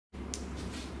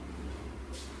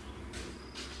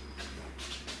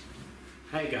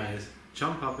Hey guys,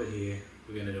 Chum Poppet here.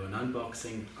 We're going to do an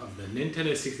unboxing of the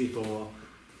Nintendo 64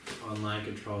 online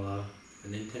controller,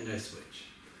 the Nintendo Switch.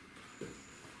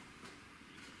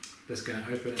 Just going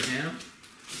to open it now.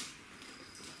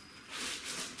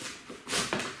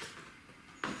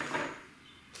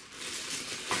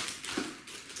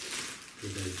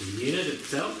 There's the unit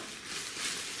itself.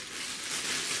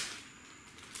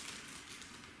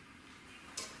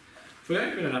 If we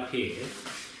open it up here,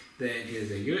 there is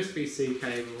a USB-C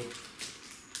cable,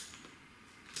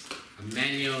 a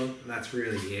manual, and that's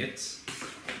really it.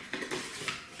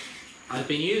 I've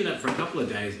been using it for a couple of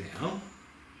days now,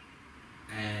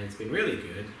 and it's been really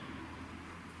good.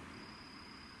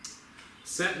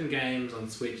 Certain games on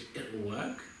Switch, it will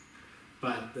work,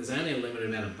 but there's only a limited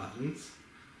amount of buttons,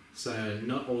 so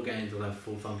not all games will have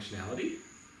full functionality.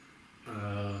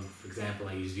 For example,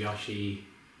 I use Yoshi,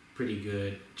 pretty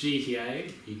good.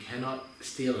 GTA, you cannot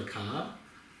steal a car.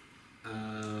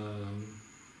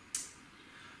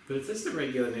 But it's just a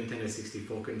regular Nintendo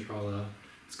 64 controller.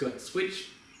 It's got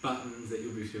Switch buttons that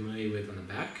you'll be familiar with on the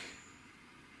back.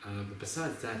 But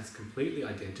besides that, it's completely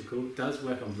identical. It does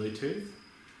work on Bluetooth.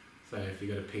 So if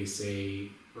you've got a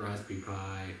PC, Raspberry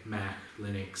Pi, Mac,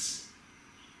 Linux,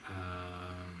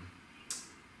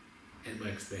 it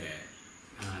works there.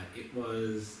 It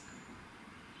was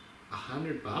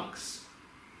 $100,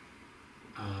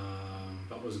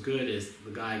 but what's good is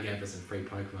the guy gave us some free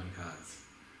Pokemon cards,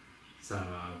 so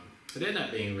it ended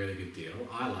up being a really good deal.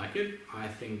 I like it. I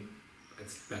think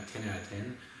it's about 10 out of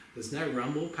 10. There's no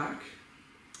rumble pack,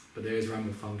 but there is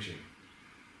rumble function.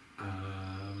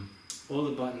 All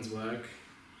the buttons work,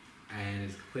 and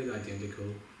it's completely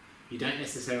identical. You don't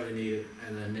necessarily need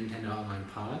a Nintendo Online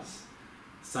Pass.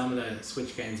 Some of the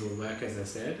Switch games will work, as I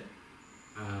said.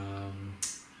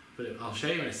 But I'll show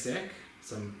you in a sec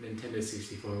some Nintendo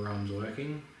 64 ROMs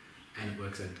working, and it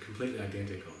works completely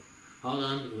identical. Hold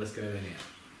on, let's go there now.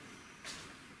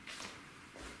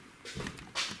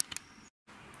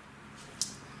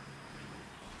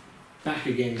 Back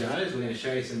again, guys. We're going to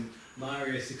show you some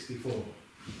Mario 64.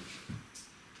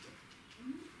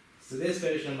 So this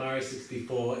version of Mario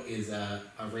 64 is a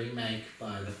remake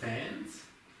by the fans.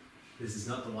 This is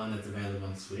not the one that's available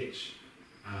on Switch.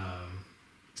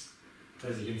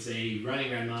 As you can see,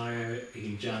 running around Mario, he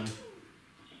can jump,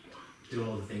 do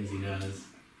all the things he does,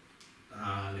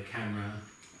 the camera.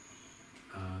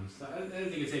 So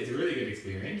as you can see, it's a really good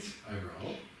experience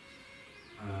overall.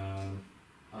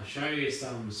 I'll show you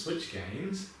some Switch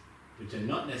games which are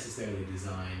not necessarily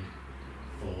designed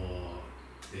for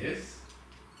this.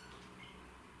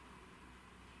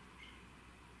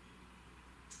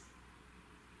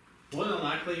 More than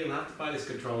likely, you'll have to buy this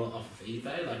controller off of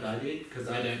eBay like I did, because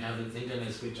I don't have a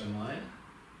Nintendo Switch online.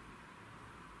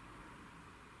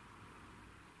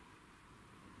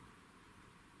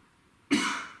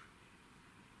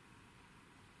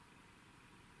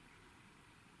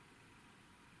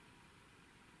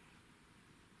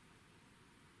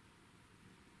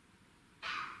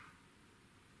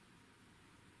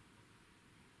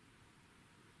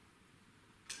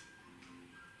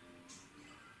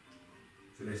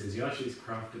 So this is Yoshi's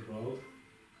Crafted World.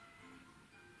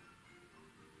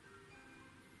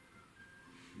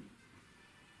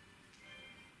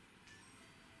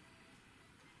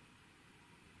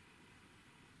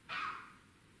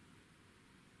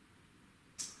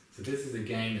 So this is a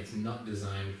game that's not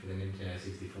designed for the Nintendo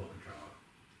 64 controller.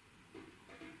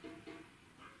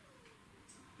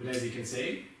 But as you can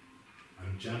see,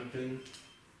 I'm jumping.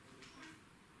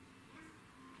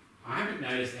 I haven't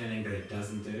noticed anything that it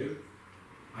doesn't do.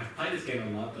 I've played this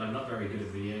game a lot, but I'm not very good at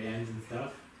video games and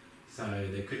stuff, so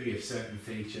there could be a certain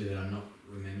feature that I'm not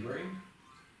remembering.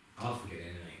 I'll forget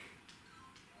anything.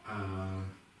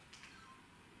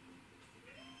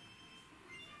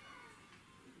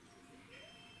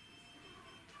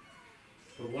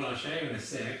 But what I'll show you in a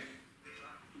sec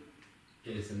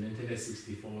is some Nintendo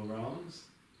 64 ROMs.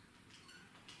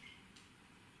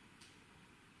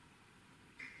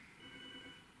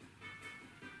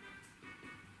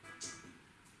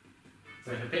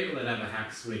 So for people that have a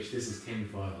hack Switch, this is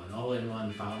tinfoil, an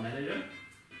all-in-one file manager,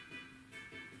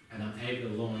 and I'm able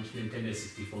to launch Nintendo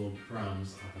 64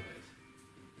 ROMs off of it.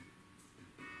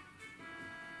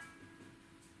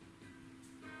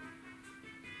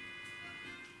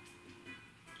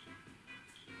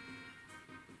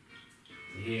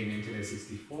 So here in Nintendo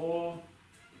 64,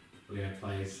 we're going to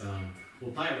play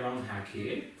we'll play a ROM hack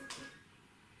here.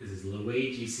 This is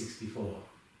Luigi 64.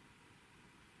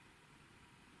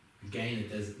 A game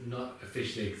that does not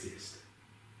officially exist.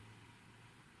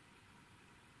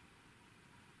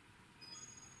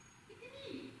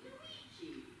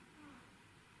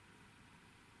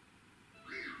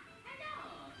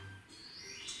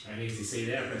 see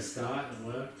there, I press start and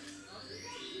it worked.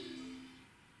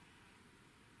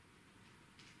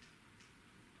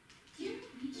 Dear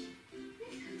Luigi,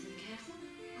 please come to the castle.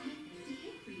 I have things to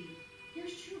hit for you.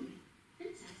 Yours truly,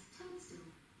 Princess Toadstool.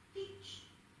 Peach.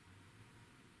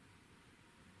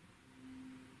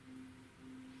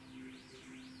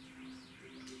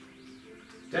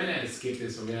 Don't know how to skip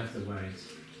this or we have to wait.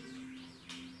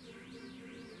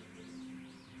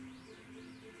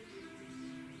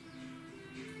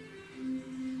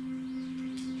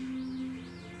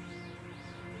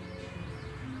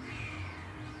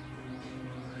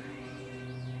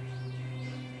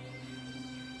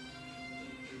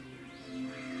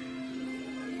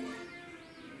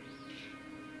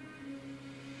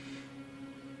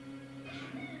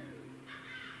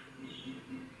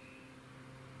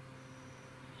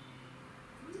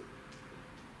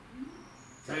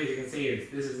 So as you can see,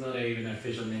 this is not even an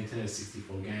official Nintendo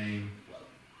 64 game.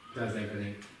 Does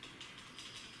everything.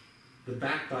 The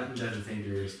back button doesn't seem to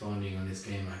be responding on this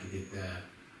game like it did the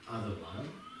other one.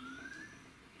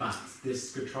 But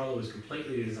this controller was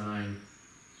completely designed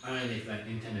only for that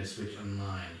Nintendo Switch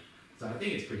Online. So I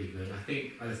think it's pretty good. I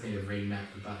think I just need to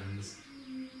remap the buttons.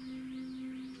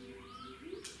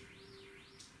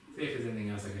 See if there's anything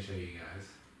else I can show you guys.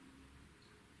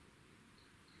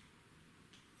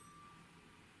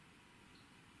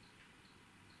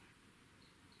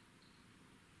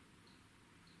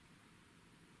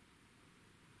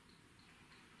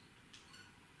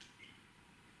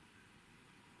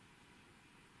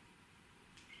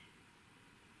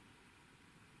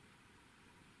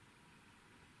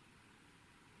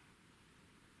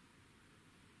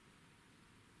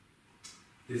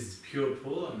 This is pure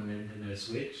pull on the Nintendo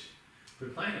Switch. We're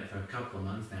playing it for a couple of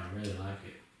months now, I really like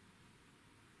it.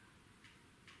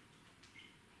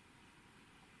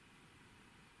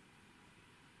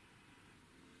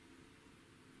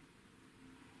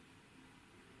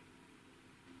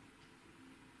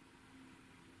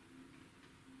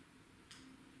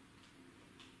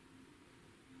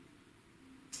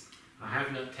 I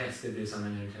have not tested this on the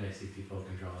Nintendo 64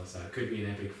 controller, so it could be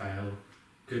an epic fail,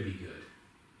 could be good.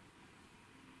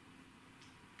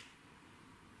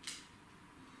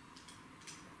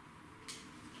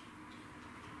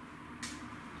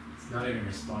 Not even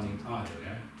responding. Oh, there we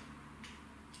go.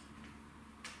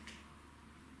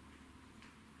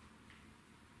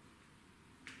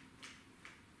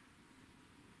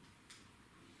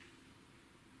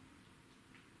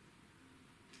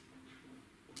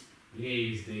 You need to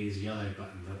use these yellow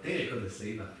buttons. I think they're called the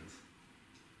C buttons.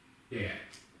 Yeah.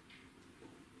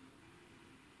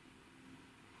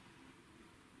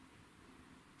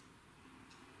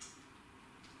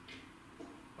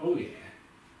 Oh yeah.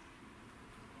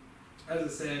 As I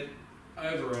said,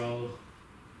 overall,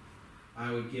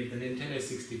 I would give the Nintendo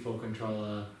 64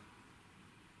 controller,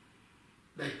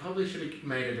 they probably should have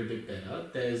made it a bit better.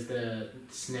 There's the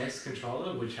SNES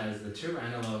controller, which has the 2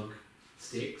 analog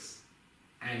sticks,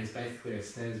 and it's basically a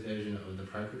SNES version of the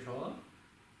Pro controller.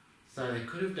 So they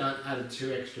could have added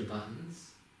 2 extra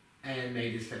buttons, and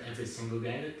made this for every single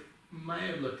game. It may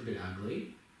have looked a bit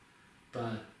ugly,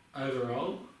 but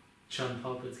overall, Chum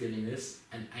Poppet's giving this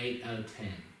an 8 out of 10.